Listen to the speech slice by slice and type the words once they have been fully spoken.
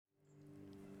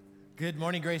Good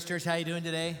morning, Grace Church. How you doing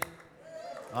today?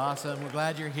 Awesome. We're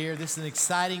glad you're here. This is an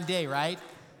exciting day, right?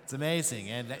 It's amazing.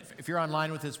 And if you're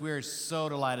online with us, we're so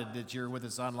delighted that you're with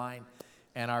us online.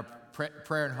 And our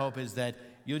prayer and hope is that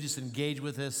you'll just engage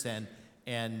with us and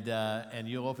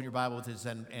you'll open your Bible with us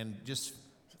and just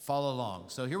follow along.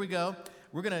 So here we go.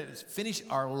 We're going to finish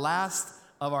our last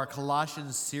of our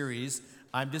Colossians series.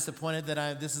 I'm disappointed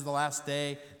that this is the last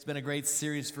day. It's been a great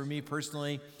series for me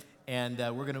personally. And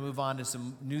we're going to move on to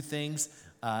some new things.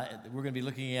 We're going to be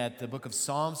looking at the book of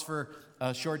Psalms for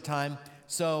a short time.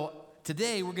 So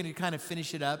today we're going to kind of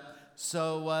finish it up.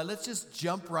 So let's just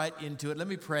jump right into it. Let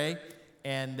me pray,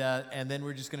 and then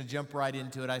we're just going to jump right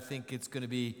into it. I think it's going to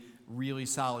be really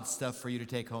solid stuff for you to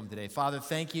take home today. Father,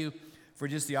 thank you for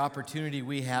just the opportunity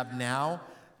we have now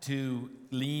to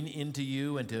lean into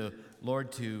you and to,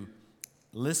 Lord, to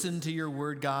listen to your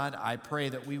word, God. I pray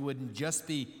that we wouldn't just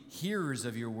be hearers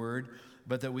of your word,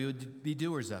 but that we would be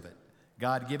doers of it.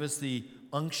 God, give us the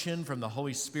unction from the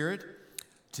Holy Spirit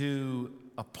to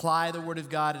apply the word of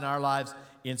God in our lives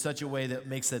in such a way that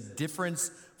makes a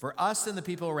difference for us and the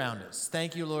people around us.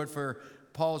 Thank you, Lord, for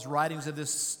Paul's writings of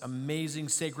this amazing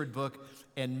sacred book,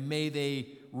 and may they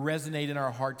resonate in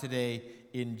our heart today.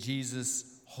 In Jesus'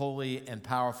 holy and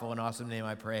powerful and awesome name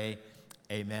I pray,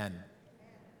 amen.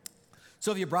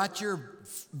 So if you brought your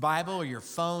Bible or your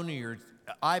phone or your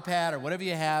iPad or whatever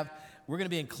you have, we're going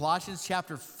to be in Colossians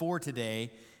chapter 4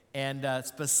 today. And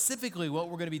specifically what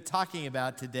we're going to be talking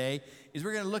about today is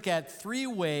we're going to look at 3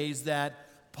 ways that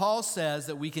Paul says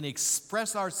that we can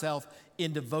express ourselves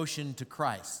in devotion to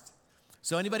Christ.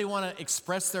 So anybody want to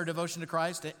express their devotion to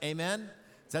Christ? Amen?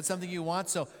 Is that something you want?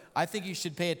 So I think you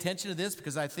should pay attention to this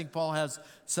because I think Paul has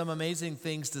some amazing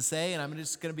things to say, and I'm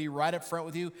just going to be right up front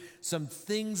with you. Some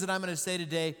things that I'm going to say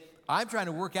today, I'm trying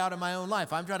to work out in my own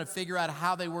life. I'm trying to figure out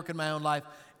how they work in my own life,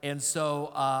 and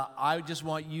so I just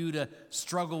want you to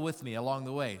struggle with me along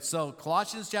the way. So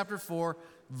Colossians chapter 4,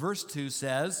 verse 2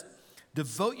 says,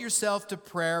 "Devote yourself to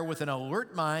prayer with an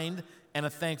alert mind and a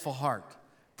thankful heart.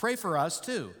 Pray for us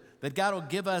too, that God will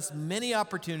give us many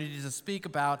opportunities to speak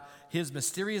about his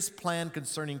mysterious plan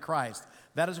concerning Christ.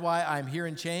 That is why I'm here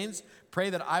in chains. Pray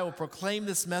that I will proclaim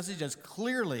this message as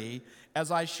clearly as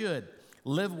I should.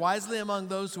 Live wisely among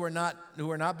those who are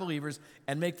not believers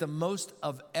and make the most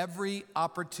of every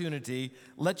opportunity.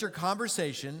 Let your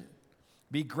conversation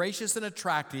be gracious and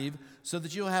attractive so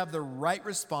that you'll have the right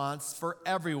response for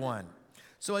everyone."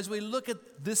 So as we look at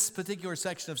this particular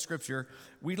section of Scripture,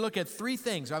 we look at 3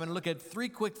 things. I'm going to look at 3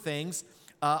 quick things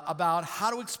about how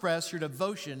to express your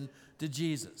devotion to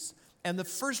Jesus. And the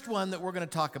first one that we're going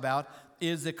to talk about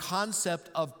is the concept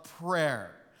of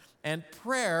prayer. And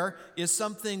prayer is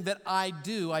something that I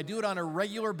do. I do it on a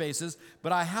regular basis,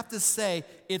 but I have to say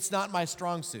it's not my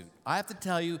strong suit. I have to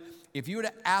tell you, if you were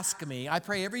to ask me, I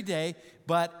pray every day,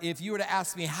 but if you were to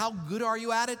ask me, how good are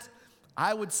you at it?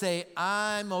 I would say,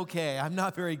 I'm okay. I'm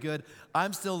not very good.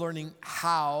 I'm still learning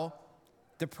how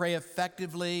to pray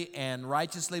effectively and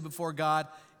righteously before God.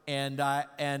 And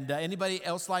anybody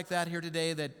else like that here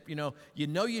today that, you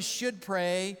know you should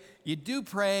pray, you do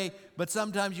pray, but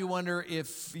sometimes you wonder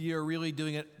if you're really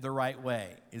doing it the right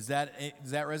way. Does that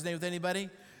resonate with anybody?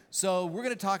 So we're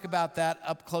going to talk about that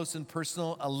up close and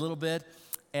personal a little bit.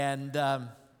 And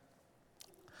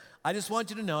I just want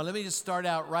you to know, let me just start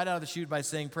out right out of the chute by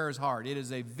saying prayer is hard. It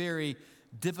is a very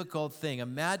difficult thing.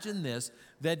 Imagine this,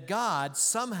 that God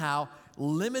somehow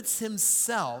limits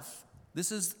himself.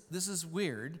 This is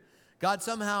weird. God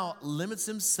somehow limits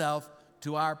himself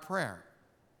to our prayer.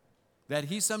 That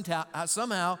he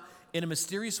somehow, in a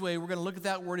mysterious way, we're going to look at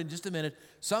that word in just a minute,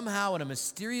 somehow in a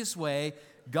mysterious way,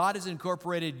 God has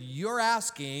incorporated your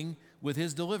asking with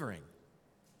his delivering.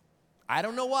 I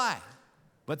don't know why.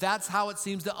 But that's how it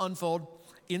seems to unfold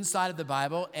inside of the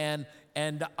Bible, and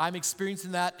I'm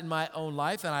experiencing that in my own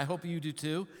life, and I hope you do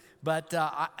too. But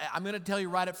I'm going to tell you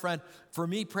right up front, for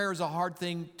me, prayer is a hard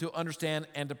thing to understand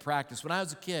and to practice. When I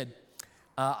was a kid,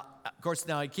 of course,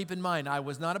 now keep in mind, I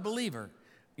was not a believer.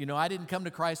 I didn't come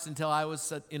to Christ until I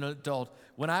was an adult.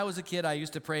 When I was a kid, I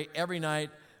used to pray every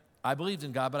night. I believed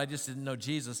in God, but I just didn't know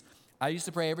Jesus. I used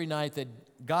to pray every night that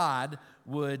God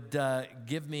would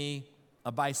give me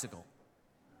a bicycle.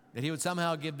 That he would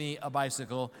somehow give me a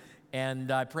bicycle. And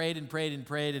I prayed and prayed and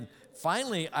prayed. And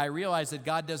finally, I realized that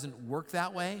God doesn't work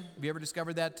that way. Have you ever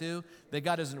discovered that too? That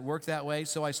God doesn't work that way.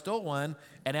 So I stole one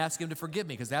and asked him to forgive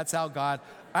me because that's how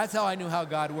I knew how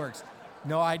God works.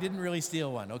 No, I didn't really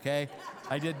steal one, okay?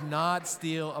 I did not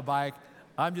steal a bike.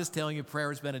 I'm just telling you, prayer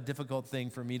has been a difficult thing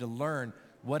for me to learn.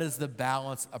 What is the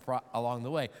balance along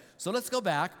the way? So let's go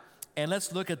back and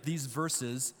let's look at these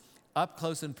verses up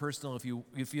close and personal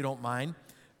if you don't mind.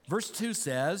 Verse 2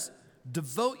 says,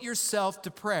 devote yourself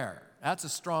to prayer. That's a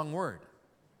strong word.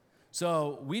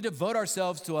 So we devote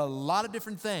ourselves to a lot of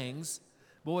different things,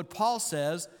 but what Paul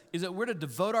says is that we're to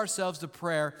devote ourselves to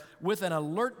prayer with an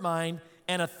alert mind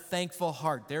and a thankful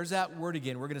heart. There's that word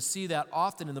again. We're going to see that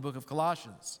often in the book of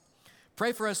Colossians.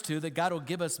 Pray for us, too, that God will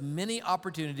give us many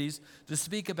opportunities to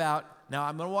speak about, now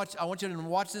I want you to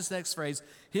watch this next phrase,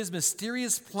 his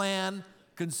mysterious plan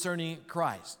concerning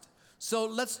Christ. So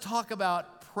let's talk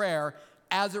about prayer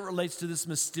as it relates to this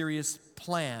mysterious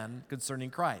plan concerning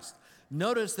Christ.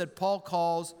 Notice that Paul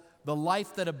calls the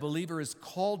life that a believer is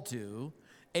called to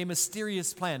a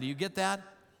mysterious plan. Do you get that?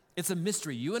 It's a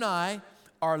mystery. You and I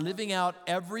are living out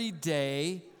every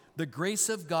day the grace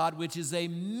of God, which is a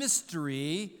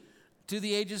mystery to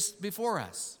the ages before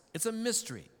us. It's a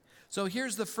mystery. So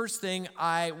here's the first thing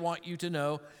I want you to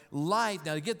know. Life,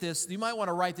 now to get this, you might want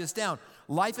to write this down.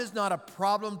 Life is not a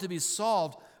problem to be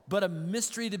solved, but a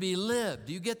mystery to be lived.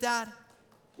 Do you get that?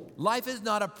 Life is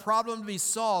not a problem to be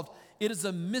solved. It is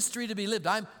a mystery to be lived.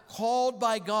 I'm called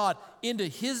by God into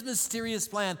his mysterious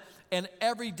plan, and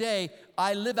every day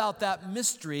I live out that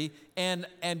mystery, and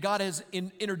God has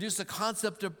introduced the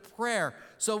concept of prayer.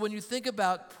 So when you think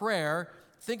about prayer,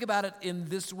 think about it in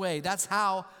this way. That's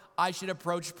how I should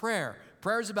approach prayer.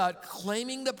 Prayer is about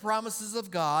claiming the promises of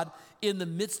God in the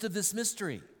midst of this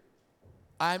mystery.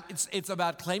 It's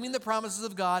about claiming the promises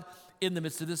of God in the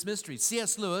midst of this mystery.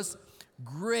 C.S. Lewis,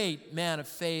 great man of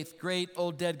faith, great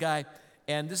old dead guy,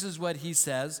 and this is what he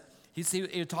says. He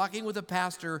was talking with a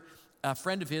pastor, a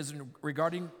friend of his,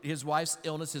 regarding his wife's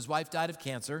illness. His wife died of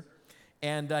cancer,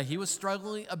 and he was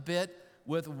struggling a bit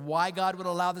with why God would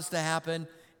allow this to happen,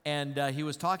 and he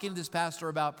was talking to this pastor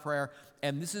about prayer,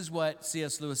 and this is what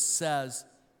C.S. Lewis says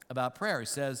about prayer. He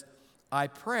says, I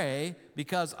pray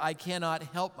because I cannot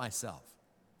help myself.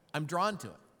 I'm drawn to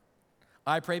it.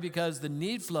 I pray because the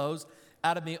need flows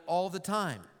out of me all the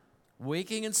time,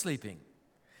 waking and sleeping.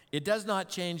 It does not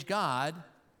change God,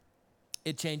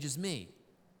 it changes me.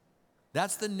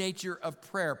 That's the nature of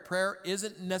prayer. Prayer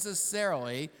isn't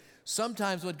necessarily,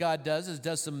 sometimes what God does is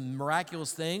does some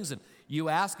miraculous things, and you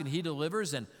ask and he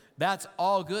delivers, and that's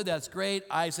all good, that's great.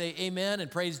 I say amen and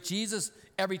praise Jesus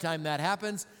every time that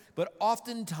happens. But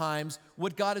oftentimes,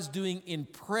 what God is doing in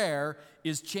prayer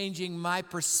is changing my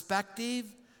perspective,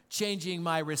 changing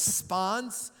my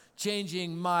response,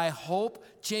 changing my hope,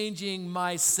 changing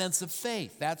my sense of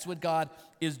faith. That's what God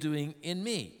is doing in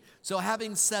me. So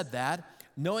having said that,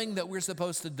 knowing that we're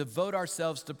supposed to devote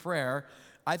ourselves to prayer,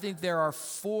 I think there are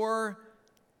 4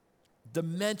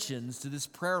 dimensions to this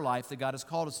prayer life that God has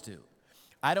called us to.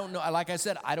 I don't know, like I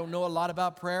said, I don't know a lot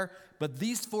about prayer, but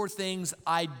these 4 things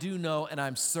I do know and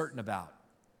I'm certain about.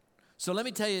 So let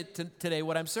me tell you today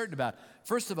what I'm certain about.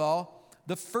 First of all,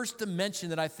 the first dimension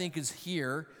that I think is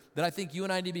here, that I think you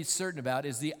and I need to be certain about,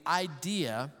 is the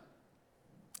idea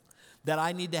that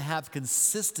I need to have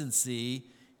consistency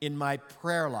in my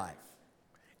prayer life.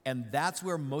 And that's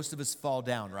where most of us fall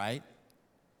down, right?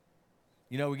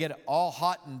 You know, we get all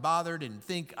hot and bothered and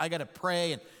think, I got to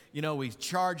pray, and we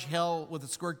charge hell with a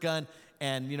squirt gun,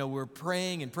 and, we're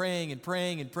praying and praying and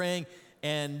praying and praying,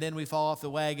 and then we fall off the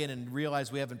wagon and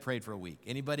realize we haven't prayed for a week.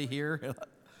 Anybody here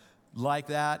like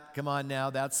that? Come on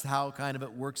now, that's how kind of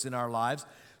it works in our lives.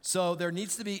 So there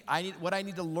needs to be, what I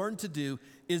need to learn to do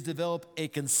is develop a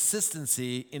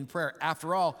consistency in prayer.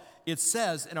 After all, it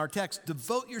says in our text,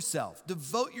 devote yourself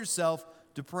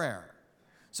to prayer.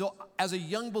 So as a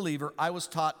young believer, I was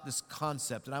taught this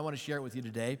concept, and I want to share it with you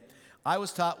today. I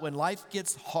was taught when life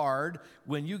gets hard,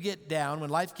 when you get down, when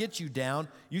life gets you down,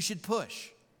 you should push.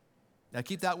 Now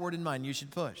keep that word in mind, you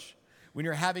should push. When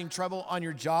you're having trouble on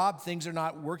your job, things are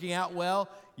not working out well,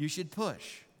 you should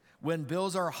push. When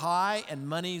bills are high and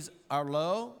monies are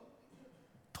low,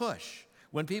 push.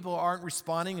 When people aren't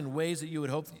responding in ways that you would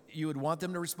hope you would want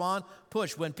them to respond,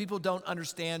 push. When people don't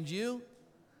understand you,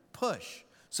 push.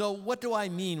 So what do I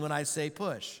mean when I say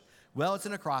push? Well, it's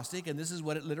an acrostic, and this is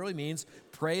what it literally means: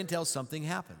 pray until something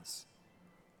happens.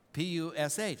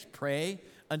 P-U-S-H, pray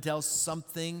until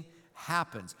something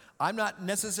happens. I'm not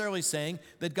necessarily saying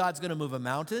that God's going to move a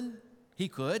mountain. He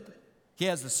could. He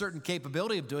has a certain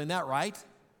capability of doing that, right?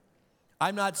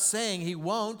 I'm not saying he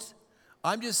won't.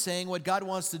 I'm just saying what God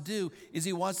wants to do is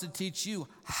he wants to teach you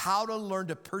how to learn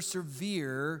to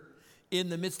persevere in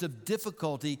the midst of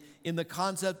difficulty in the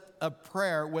concept of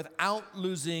prayer without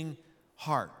losing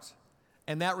heart.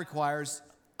 And that requires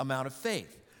amount of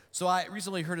faith. So I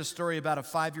recently heard a story about a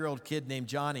 5-year-old kid named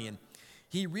Johnny, and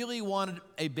he really wanted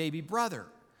a baby brother.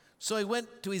 So he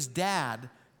went to his dad,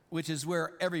 which is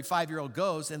where every 5-year-old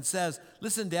goes, and says,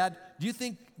 listen, Dad, do you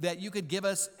think that you could give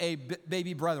us a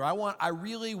baby brother? I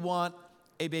really want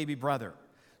a baby brother.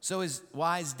 So his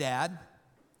wise dad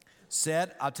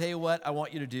said, I'll tell you what I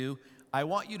want you to do. I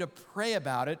want you to pray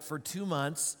about it for 2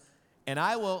 months, and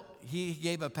he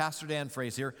gave a Pastor Dan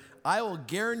phrase here, I will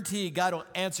guarantee God will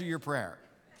answer your prayer.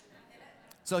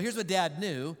 So here's what Dad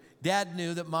knew. Dad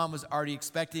knew that Mom was already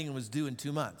expecting and was due in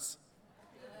 2 months.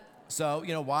 So,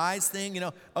 wise thing,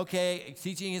 okay,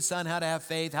 teaching his son how to have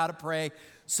faith, how to pray.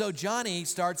 So Johnny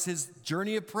starts his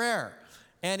journey of prayer,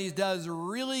 and he does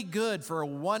really good for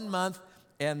 1 month,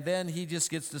 and then he just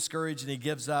gets discouraged, and he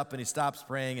gives up, and he stops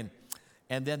praying,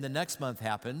 and then the next month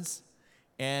happens,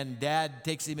 and Dad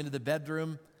takes him into the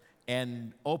bedroom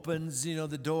and opens,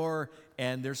 the door,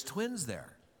 and there's twins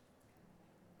there.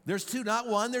 There's two, not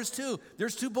one, there's two.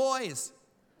 There's 2 boys.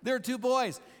 There are 2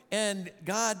 boys. And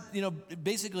God,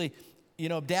 basically,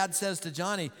 Dad says to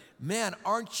Johnny, man,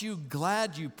 aren't you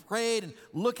glad you prayed? And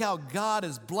look how God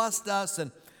has blessed us.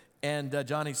 And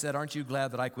Johnny said, aren't you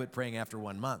glad that I quit praying after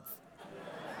 1 month?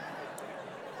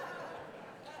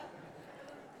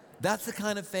 That's the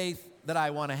kind of faith that I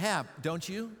want to have, don't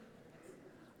you?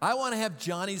 I want to have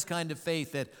Johnny's kind of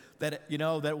faith that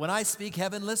when I speak,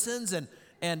 heaven listens, and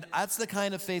that's the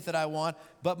kind of faith that I want.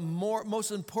 But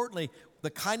most importantly, the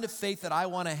kind of faith that I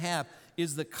want to have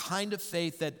is the kind of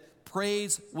faith that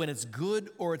prays when it's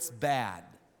good or it's bad.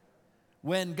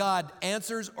 When God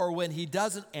answers or when he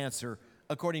doesn't answer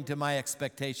according to my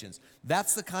expectations.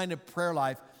 That's the kind of prayer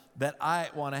life that I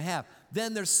want to have.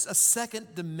 Then there's a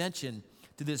second dimension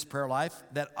to this prayer life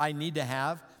that I need to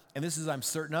have, and this is I'm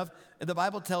certain of. And the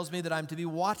Bible tells me that I'm to be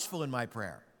watchful in my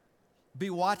prayer. Be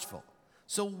watchful.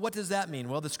 So what does that mean?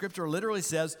 Well, the scripture literally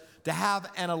says to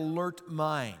have an alert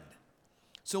mind.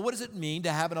 So what does it mean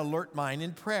to have an alert mind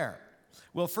in prayer?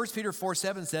 Well, 1 Peter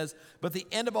 4:7 says, but the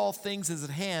end of all things is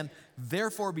at hand,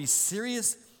 therefore be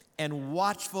serious and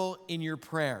watchful in your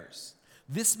prayers.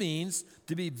 This means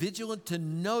to be vigilant to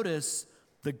notice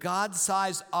the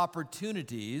God-sized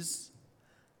opportunities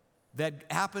that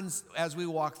happens as we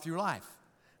walk through life.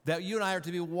 That you and I are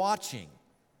to be watching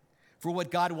for what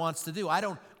God wants to do. I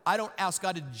don't ask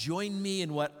God to join me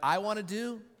in what I want to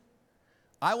do.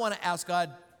 I want to ask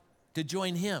God to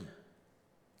join him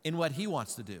in what he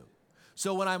wants to do.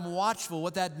 So when I'm watchful,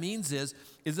 what that means is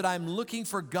that I'm looking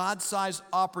for God-sized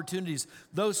opportunities,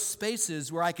 those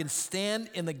spaces where I can stand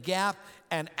in the gap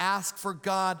and ask for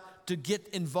God to get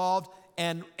involved.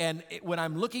 And when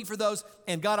I'm looking for those,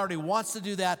 and God already wants to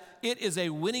do that, it is a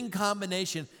winning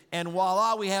combination. And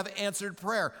voila, we have answered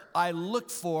prayer. I look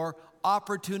for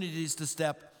opportunities to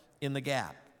step in the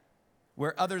gap.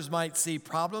 Where others might see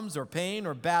problems or pain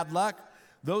or bad luck,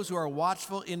 those who are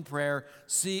watchful in prayer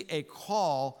see a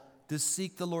call to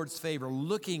seek the Lord's favor,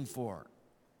 looking for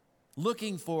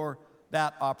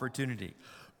that opportunity.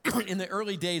 In the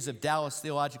early days of Dallas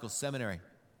Theological Seminary,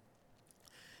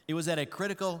 it was at a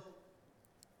critical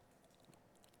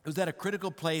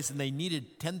place, and they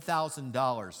needed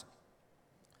 $10,000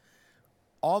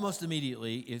 almost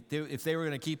immediately if they were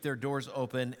going to keep their doors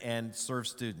open and serve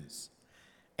students.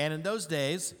 And in those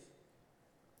days,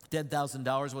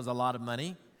 $10,000 was a lot of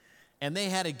money. And they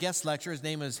had a guest lecturer. His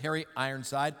name was Harry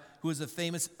Ironside, who was a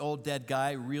famous old dead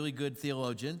guy, really good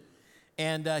theologian.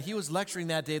 And he was lecturing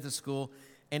that day at the school.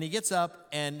 And he gets up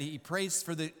and he prays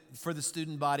for the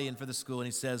student body and for the school. And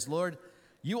he says, Lord,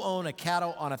 you own a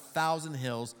cattle on 1,000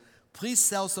 hills. Please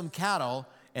sell some cattle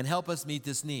and help us meet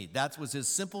this need. That was his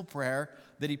simple prayer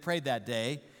that he prayed that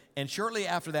day. And shortly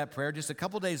after that prayer, just a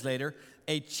couple days later,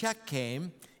 a check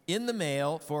came in the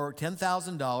mail for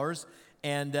 $10,000.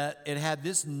 And it had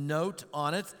this note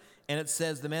on it. And it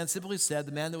says, the man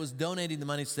that was donating the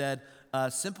money said,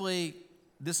 simply,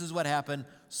 this is what happened.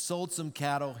 Sold some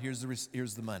cattle. Here's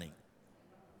the money.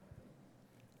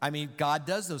 I mean, God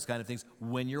does those kind of things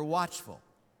when you're watchful.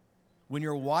 When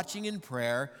you're watching in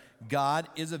prayer, God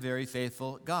is a very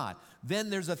faithful God. Then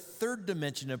there's a third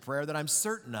dimension of prayer that I'm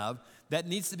certain of that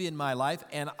needs to be in my life,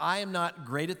 and I am not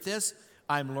great at this.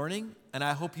 I'm learning, and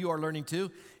I hope you are learning too,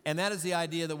 and that is the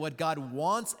idea that what God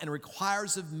wants and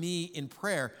requires of me in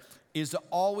prayer is to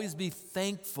always be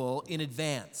thankful in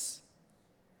advance.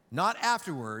 Not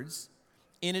afterwards,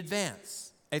 in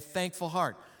advance. A thankful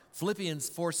heart. Philippians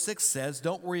 4:6 says,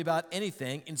 don't worry about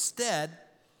anything. Instead,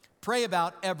 pray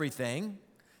about everything.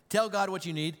 Tell God what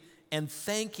you need and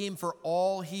thank him for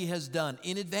all he has done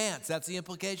in advance. That's the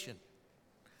implication.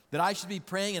 That I should be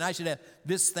praying and I should have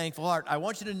this thankful heart. I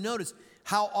want you to notice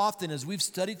how often, as we've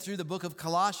studied through the book of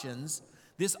Colossians,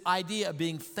 this idea of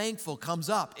being thankful comes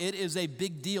up. It is a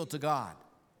big deal to God.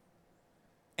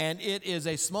 And it is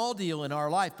a small deal in our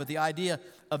life, but the idea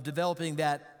of developing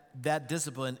that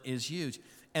discipline is huge.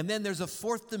 And then there's a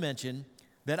fourth dimension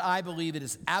that I believe it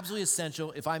is absolutely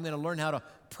essential if I'm going to learn how to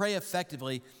pray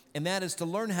effectively, and that is to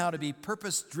learn how to be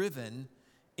purpose-driven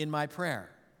in my prayer.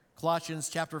 Colossians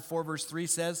chapter 4, verse 3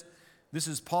 says, this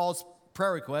is Paul's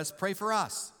prayer request, pray for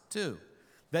us too,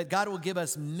 that God will give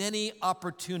us many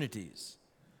opportunities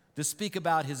to speak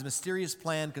about his mysterious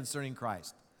plan concerning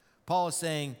Christ. Paul is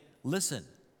saying, listen,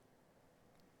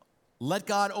 let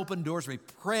God open doors for me.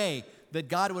 Pray that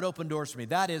God would open doors for me.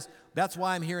 That's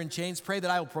why I'm here in chains. Pray that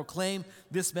I will proclaim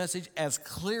this message as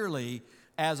clearly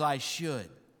as I should.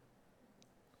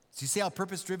 So you see how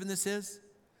purpose-driven this is?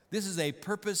 This is a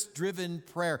purpose-driven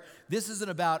prayer. This isn't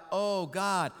about, oh,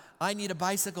 God, I need a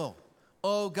bicycle.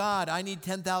 Oh, God, I need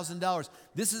 $10,000.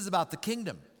 This is about the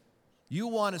kingdom. You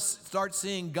want to start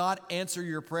seeing God answer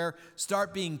your prayer.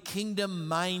 Start being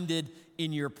kingdom-minded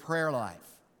in your prayer life.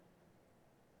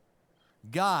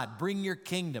 God, bring your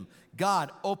kingdom.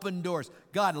 God, open doors.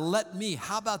 God, let me.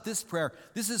 How about this prayer?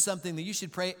 This is something that you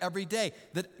should pray every day,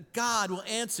 that God will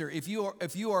answer if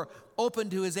you are open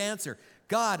to his answer.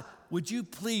 God, would you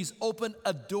please open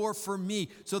a door for me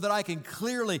so that I can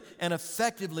clearly and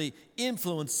effectively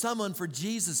influence someone for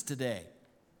Jesus today?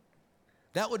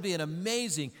 That would be an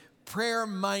amazing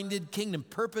prayer-minded kingdom,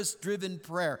 purpose-driven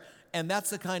prayer. And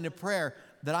that's the kind of prayer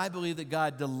that I believe that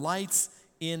God delights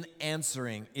in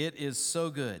answering. It is so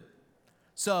good.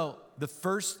 So the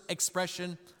first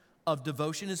expression of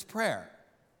devotion is prayer.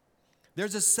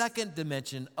 There's a second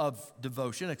dimension of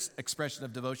devotion, expression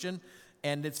of devotion,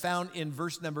 and it's found in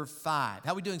verse number 5.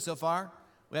 How are we doing so far?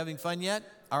 We having fun yet?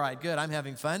 All right, good. I'm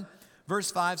having fun.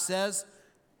 Verse 5 says,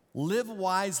 live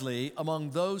wisely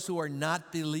among those who are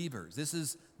not believers. This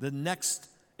is the next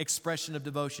expression of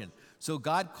devotion. So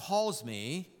God calls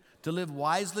me to live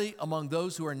wisely among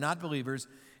those who are not believers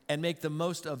and make the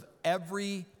most of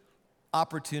every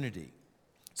opportunity.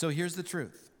 So here's the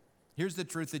truth. Here's the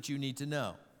truth that you need to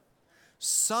know.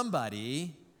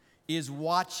 Somebody is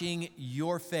watching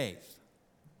your faith.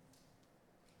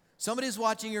 Somebody's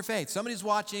watching your faith. Somebody's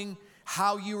watching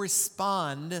how you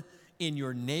respond in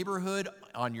your neighborhood,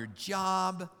 on your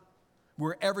job,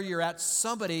 wherever you're at.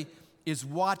 Somebody is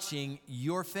watching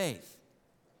your faith.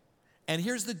 And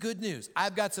here's the good news.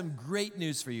 I've got some great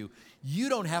news for you. You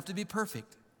don't have to be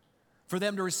perfect for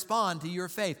them to respond to your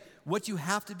faith. What you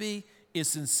have to be is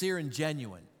sincere and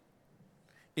genuine.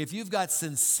 If you've got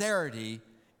sincerity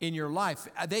in your life,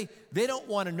 they don't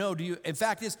want to know, do you? In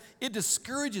fact, it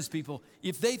discourages people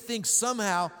if they think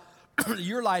somehow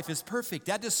your life is perfect.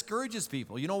 That discourages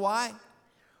people. You know why?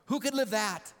 Who could live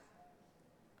that?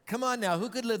 Come on now, who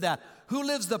could live that? Who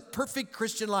lives the perfect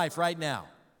Christian life right now?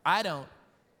 I don't.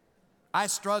 I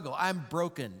struggle. I'm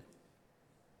broken.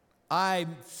 I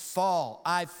fall.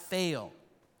 I fail.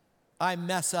 I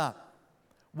mess up.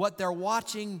 What they're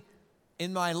watching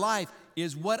in my life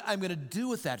is what I'm going to do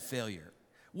with that failure,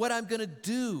 what I'm going to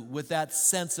do with that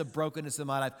sense of brokenness in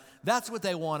my life. That's what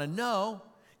they want to know.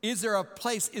 Is there a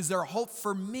place? Is there hope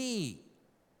for me?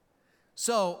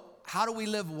 So, how do we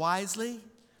live wisely?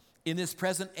 In this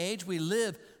present age, we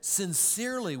live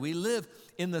sincerely. We live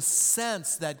in the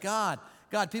sense that God,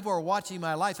 people are watching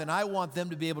my life, and I want them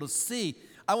to be able to see.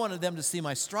 I wanted them to see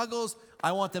my struggles.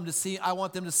 I want them to see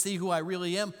who I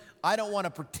really am. I don't want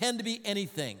to pretend to be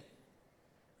anything.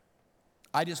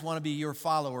 I just want to be your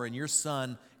follower and your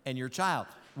son and your child.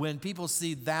 When people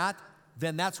see that,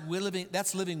 then that's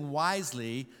living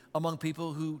wisely among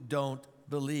people who don't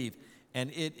believe.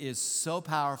 And it is so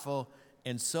powerful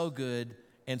and so good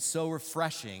and so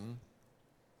refreshing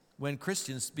when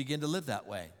Christians begin to live that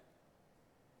way.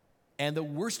 And the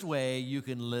worst way you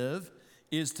can live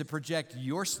is to project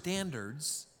your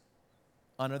standards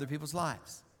on other people's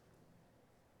lives.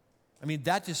 I mean,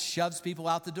 that just shoves people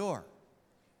out the door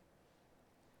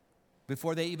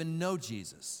before they even know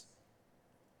Jesus.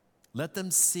 Let them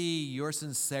see your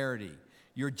sincerity,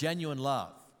 your genuine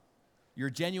love, your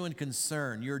genuine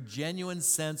concern, your genuine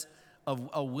sense of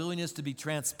a willingness to be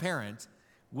transparent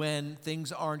when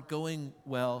things aren't going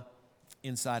well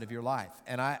inside of your life.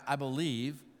 And I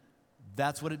believe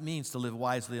that's what it means to live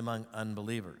wisely among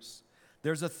unbelievers.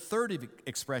 There's a third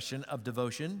expression of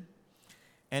devotion,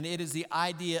 and it is the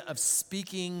idea of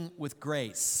speaking with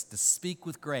grace, to speak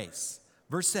with grace.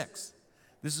 Verse 6,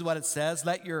 this is what it says,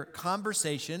 let your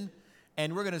conversation,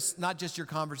 and we're going to, not just your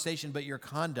conversation, but your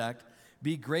conduct,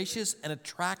 be gracious and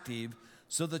attractive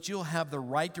so that you'll have the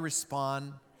right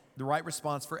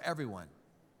response for everyone.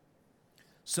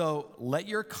 So let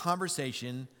your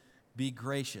conversation be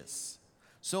gracious.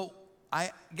 So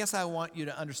I guess I want you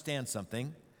to understand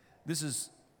something. This is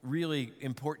really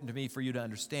important to me for you to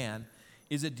understand.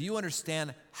 Is that, do you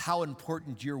understand how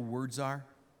important your words are?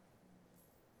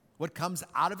 What comes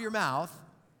out of your mouth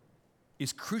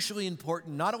is crucially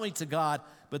important, not only to God,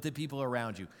 but the people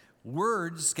around you.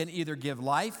 Words can either give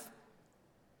life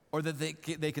or that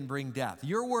they can bring death.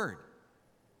 Your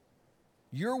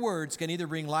words can either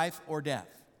bring life or death.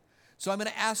 So I'm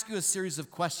going to ask you a series of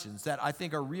questions that I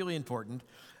think are really important.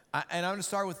 And I'm going to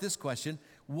start with this question.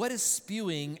 What is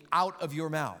spewing out of your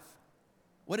mouth?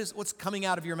 What's coming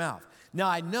out of your mouth? Now,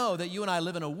 I know that you and I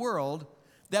live in a world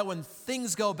that when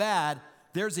things go bad,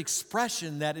 there's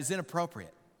expression that is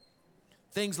inappropriate.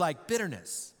 Things like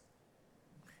bitterness.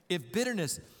 If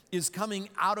bitterness is coming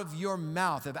out of your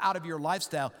mouth, out of your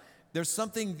lifestyle, there's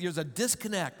a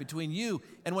disconnect between you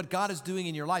and what God is doing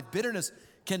in your life. Bitterness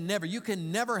you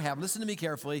can never have, listen to me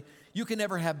carefully, you can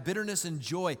never have bitterness and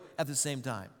joy at the same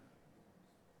time.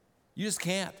 You just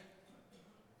can't.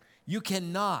 You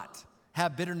cannot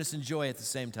have bitterness and joy at the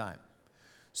same time.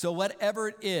 So whatever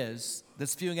it is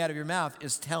that's spewing out of your mouth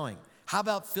is telling. How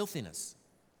about filthiness?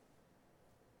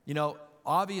 You know,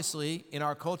 obviously in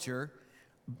our culture,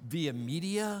 via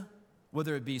media,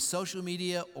 whether it be social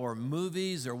media or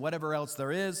movies or whatever else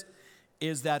there is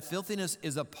that filthiness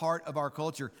is a part of our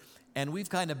culture. And we've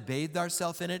kind of bathed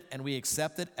ourselves in it and we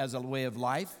accept it as a way of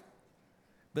life.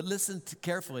 But listen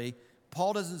carefully,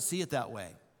 Paul doesn't see it that way.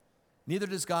 Neither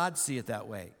does God see it that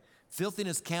way.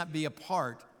 Filthiness can't be a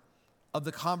part of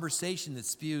the conversation that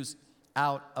spews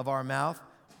out of our mouth,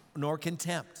 nor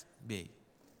contempt be.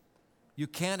 You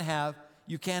can't have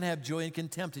joy and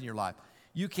contempt in your life.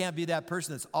 You can't be that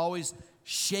person that's always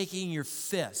shaking your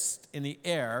fist in the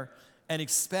air and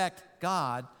expect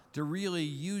God to really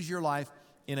use your life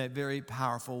in a very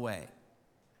powerful way.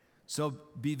 So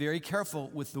be very careful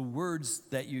with the words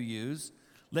that you use.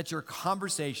 Let your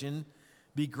conversation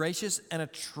be gracious and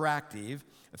attractive.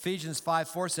 Ephesians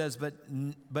 5:4 says,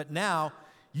 but now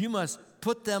you must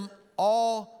put them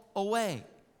all away.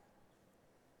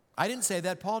 I didn't say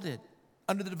that, Paul did.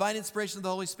 Under the divine inspiration of the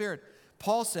Holy Spirit.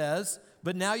 Paul says,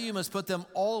 but now you must put them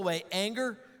all away.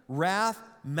 Anger, wrath,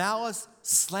 malice,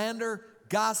 slander,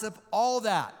 gossip, all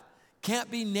that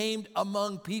can't be named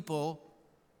among people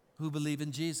who believe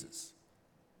in Jesus.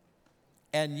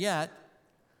 And yet,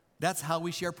 that's how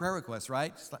we share prayer requests,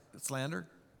 right? Slander,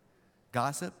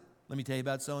 gossip. Let me tell you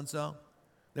about so-and-so.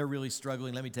 They're really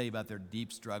struggling. Let me tell you about their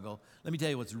deep struggle. Let me tell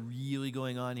you what's really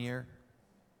going on here.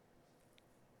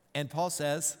 And Paul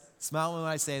says, smile when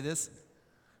I say this,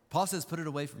 Paul says, put it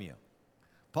away from you.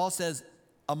 Paul says,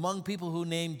 among people who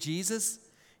name Jesus,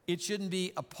 it shouldn't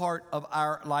be a part of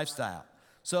our lifestyle.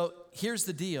 So here's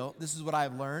the deal. This is what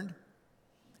I've learned.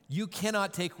 You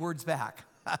cannot take words back.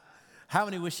 How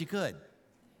many wish you could?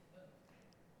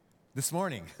 This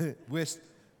morning, wish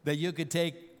that you could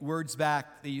take words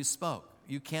back that you spoke.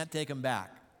 You can't take them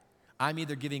back. I'm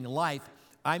either giving life,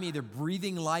 I'm either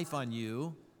breathing life on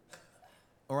you,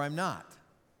 or I'm not.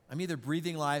 I'm either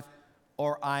breathing life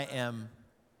or I am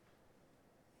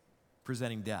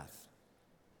presenting death.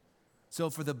 So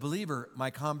for the believer, my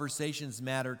conversations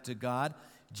matter to God.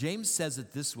 James says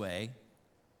it this way.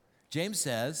 James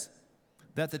says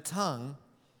that the tongue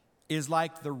is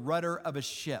like the rudder of a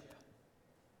ship.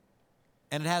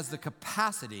 And it has the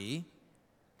capacity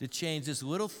to change this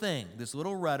little thing. This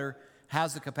little rudder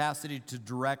has the capacity to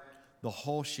direct the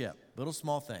whole ship. Little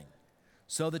small thing.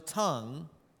 So the tongue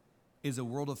is a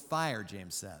world of fire,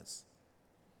 James says.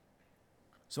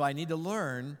 So I need to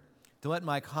learn to let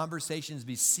my conversations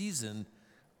be seasoned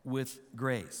with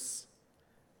grace.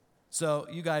 So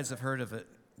you guys have heard of a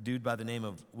dude by the name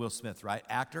of Will Smith, right?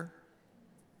 Actor.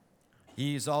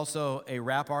 He's also a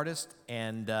rap artist,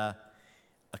 and a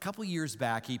couple years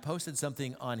back, he posted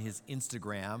something on his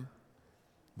Instagram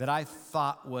that I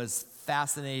thought was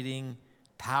fascinating,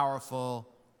 powerful,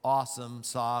 awesome,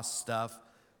 sauce stuff.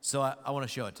 So I want to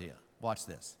show it to you. Watch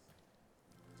this.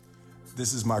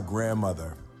 This is my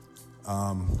grandmother.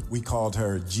 We called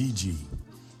her Gigi,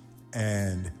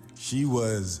 and she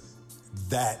was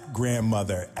that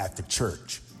grandmother at the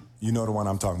church. You know the one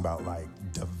I'm talking about, like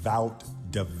devout.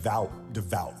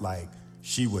 Like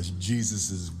she was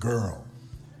Jesus's girl.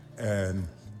 And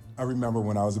I remember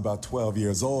when I was about 12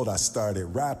 years old, I started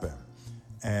rapping.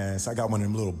 And so I got one of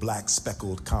them little black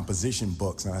speckled composition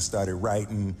books, and I started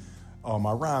writing all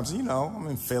my rhymes. You know, I'm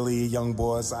in Philly, young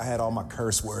boys, so I had all my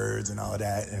curse words and all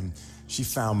that. And she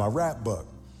found my rap book.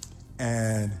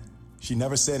 And she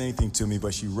never said anything to me,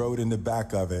 but she wrote in the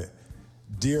back of it,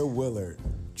 "Dear Willard,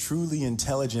 truly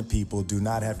intelligent people do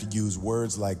not have to use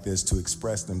words like this to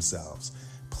express themselves.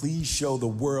 Please show the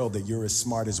world that you're as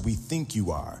smart as we think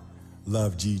you are.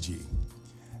 Love, Gigi."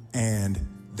 And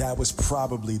that was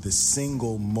probably the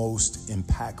single most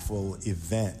impactful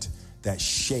event that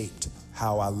shaped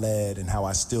how I led and how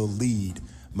I still lead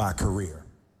my career.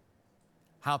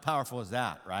 How powerful is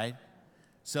that, right?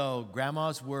 So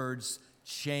grandma's words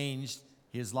changed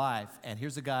his life. And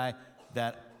here's a guy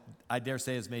that I dare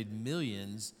say has made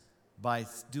millions by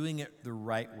doing it the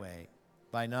right way,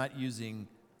 by not using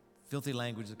filthy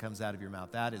language that comes out of your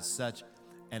mouth. That is such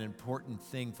an important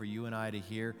thing for you and I to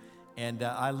hear. And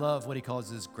I love what he calls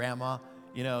his grandma.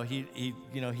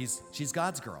 She's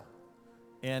God's girl.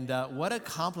 And what a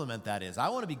compliment that is. I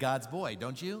want to be God's boy,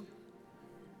 don't you?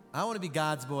 I want to be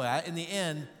God's boy. In the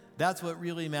end, that's what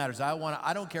really matters.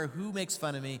 I don't care who makes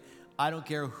fun of me. I don't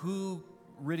care who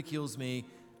ridicules me.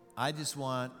 I just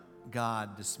want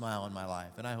God to smile in my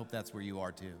life. And I hope that's where you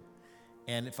are too.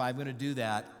 And if I'm going to do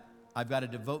that, I've got to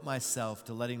devote myself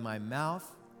to letting my mouth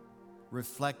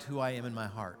reflect who I am in my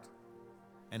heart.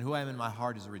 And who I am in my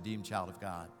heart is a redeemed child of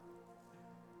God,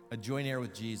 a joint heir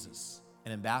with Jesus,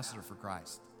 an ambassador for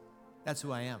Christ. That's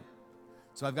who I am.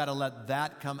 So I've got to let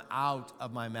that come out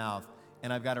of my mouth,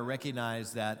 and I've got to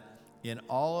recognize that in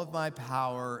all of my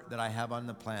power that I have on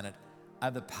the planet, I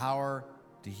have the power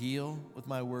to heal with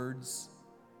my words.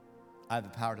 I have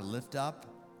the power to lift up.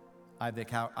 I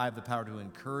have the power to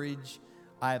encourage.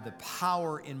 I have the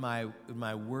power in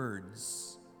my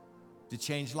words to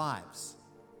change lives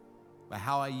by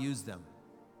how I use them.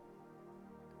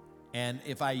 And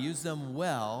if I use them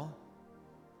well,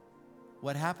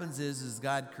 what happens is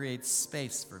God creates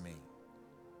space for me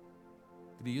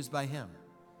to be used by Him.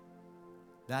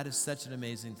 That is such an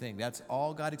amazing thing. That's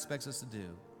all God expects us to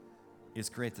do, is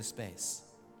create the space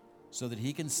so that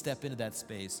He can step into that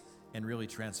space and really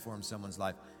transform someone's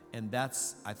life. And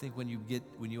that's, I think when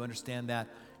you understand that,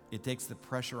 it takes the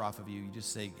pressure off of you. You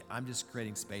just say, I'm just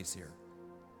creating space here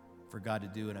for God to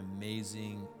do an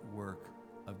amazing work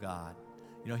of God.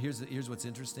 Here's what's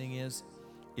interesting is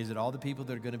that all the people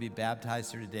that are going to be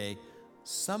baptized here today,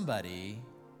 somebody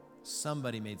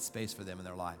made space for them in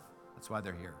their life. That's why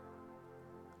they're here.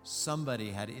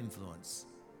 Somebody had influence.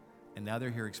 And now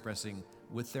they're here expressing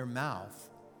with their mouth,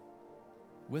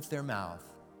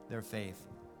 their faith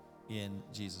in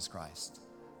Jesus Christ.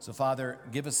 So Father,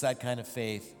 give us that kind of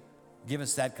faith. Give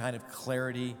us that kind of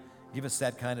clarity. Give us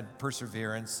that kind of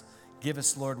perseverance. Give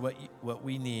us, Lord, what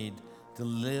we need to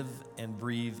live and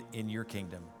breathe in your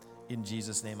kingdom. In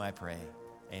Jesus' name I pray.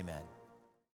 Amen.